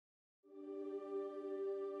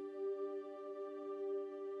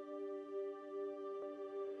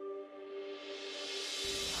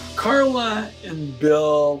Karla and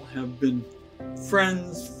Bill have been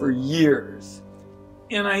friends for years,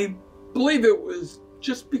 and I believe it was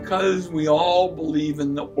just because we all believe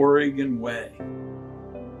in the Oregon way.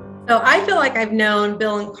 So I feel like I've known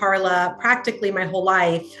Bill and Karla practically my whole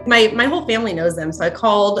life. My whole family knows them. So I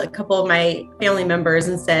called a couple of my family members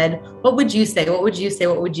and said, what would you say? What would you say?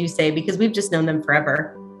 What would you say? Because we've just known them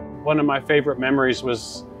forever. One of my favorite memories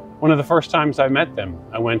was one of the first times I met them.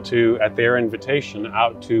 I went at their invitation,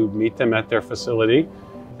 out to meet them at their facility.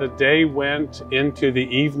 The day went into the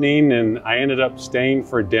evening and I ended up staying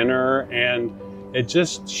for dinner, and it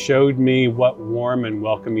just showed me what warm and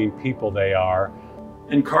welcoming people they are.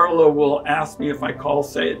 And Karla will ask me if I call,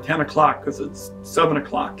 say, at 10 o'clock, because it's 7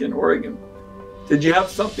 o'clock in Oregon. Did you have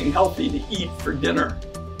something healthy to eat for dinner?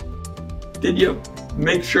 Did you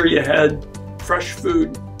make sure you had fresh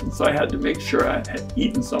food? And so I had to make sure I had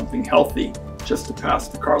eaten something healthy just to pass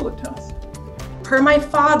the Karla test. Per my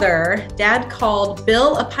father, Dad called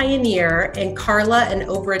Bill a pioneer and Karla an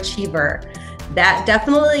overachiever. That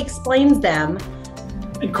definitely explains them.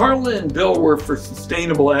 And Karla and Bill were for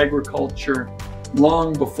sustainable agriculture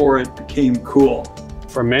long before it became cool.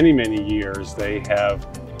 For many, many years, they have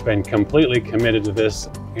been completely committed to this,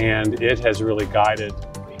 and it has really guided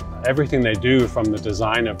everything they do, from the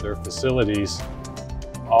design of their facilities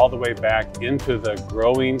all the way back into the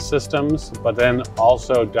growing systems, but then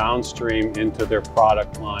also downstream into their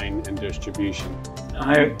product line and distribution.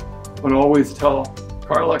 I would always tell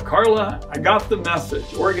Karla, I got the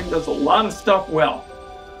message. Oregon does a lot of stuff well,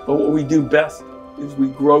 but what we do best is we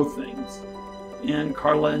grow things. And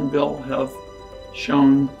Karla and Bill have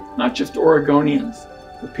shown not just Oregonians,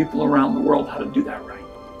 but people around the world how to do that right.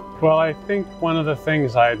 Well, I think one of the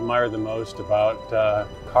things I admire the most about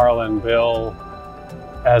Karla and Bill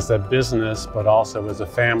as a business, but also as a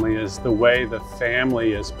family, is the way the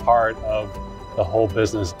family is part of the whole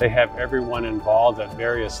business. They have everyone involved at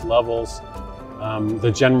various levels.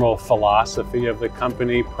 The general philosophy of the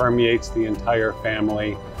company permeates the entire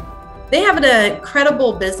family. They have an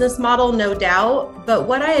incredible business model, no doubt, but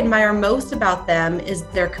what I admire most about them is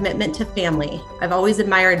their commitment to family. I've always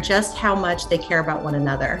admired just how much they care about one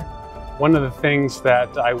another. One of the things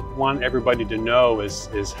that I want everybody to know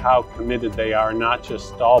is how committed they are, not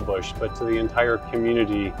just Stahlbush, but to the entire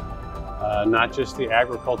community, not just the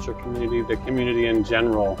agriculture community, the community in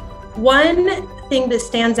general. One thing that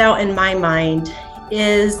stands out in my mind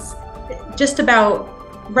is just about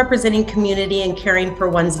representing community and caring for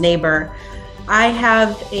one's neighbor. I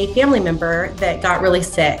have a family member that got really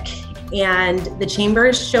sick, and the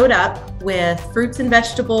Chambers showed up with fruits and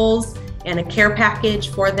vegetables and a care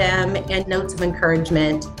package for them and notes of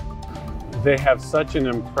encouragement. They have such an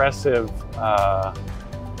impressive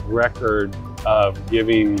record of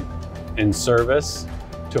giving in service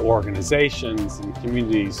to organizations and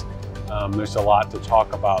communities. There's a lot to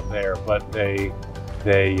talk about there, but they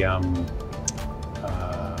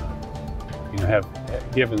have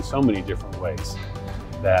given so many different ways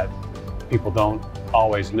that people don't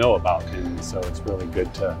always know about, and so it's really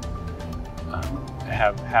good to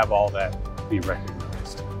have all that be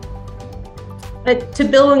recognized. But to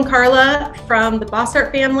Bill and Karla, from the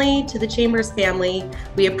Bossart family to the Chambers family,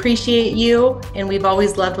 we appreciate you, and we've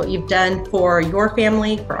always loved what you've done for your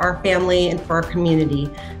family, for our family, and for our community.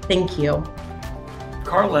 Thank you.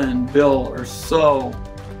 Karla and Bill are so,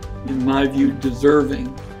 in my view,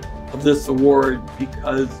 deserving of this award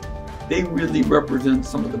because they really represent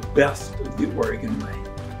some of the best of the Oregon way.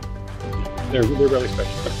 They're really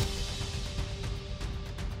special.